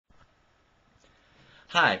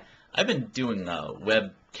Hi, I've been doing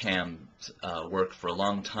webcam work for a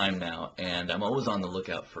long time now, and I'm always on the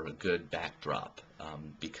lookout for a good backdrop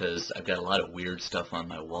because I've got a lot of weird stuff on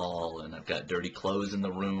my wall, and I've got dirty clothes in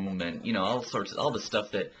the room, and all the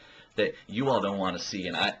stuff that you all don't want to see,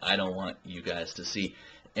 and I don't want you guys to see.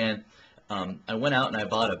 And I went out and I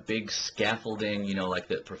bought a big scaffolding, like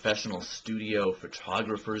that professional studio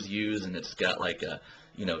photographers use, and it's got like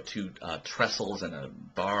two trestles and a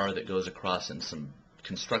bar that goes across, and some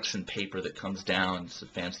construction paper that comes down. It's a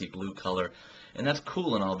fancy blue color, and that's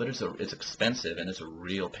cool and all, but it's expensive, and it's a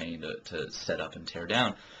real pain to set up and tear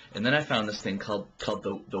down. And then I found this thing called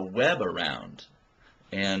the WebAround,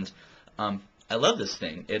 and I love this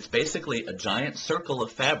thing. It's basically a giant circle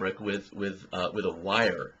of fabric with a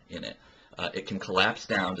wire in it. It can collapse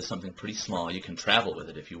down to something pretty small. You can travel with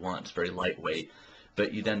it if you want. It's very lightweight,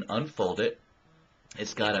 but you then unfold it.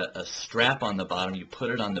 It's got a strap on the bottom. You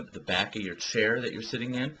put it on the back of your chair that you're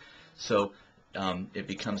sitting in, so it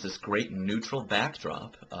becomes this great neutral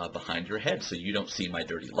backdrop behind your head, so you don't see my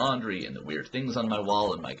dirty laundry and the weird things on my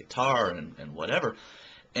wall and my guitar and whatever.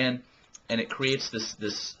 And it creates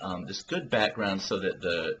this good background so that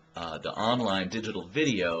the online digital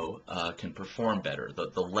video can perform better.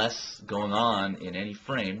 The less going on in any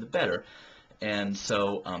frame, the better. And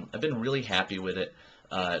so I've been really happy with it.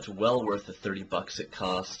 It's well worth the 30 bucks it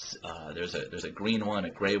costs. There's a green one, a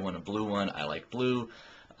gray one, a blue one. I like blue,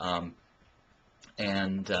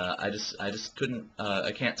 and I just couldn't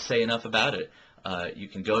I can't say enough about it. You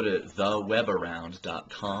can go to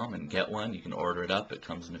thewebaround.com and get one. You can order it up. It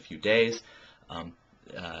comes in a few days.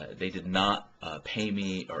 They did not pay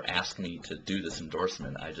me or ask me to do this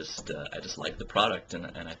endorsement. I just like the product,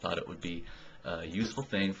 and I thought it would be a useful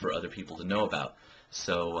thing for other people to know about.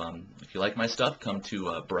 So if you like my stuff, come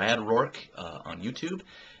to Brad Rourke on YouTube,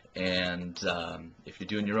 and if you're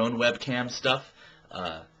doing your own webcam stuff,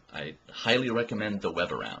 I highly recommend the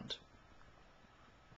WebAround.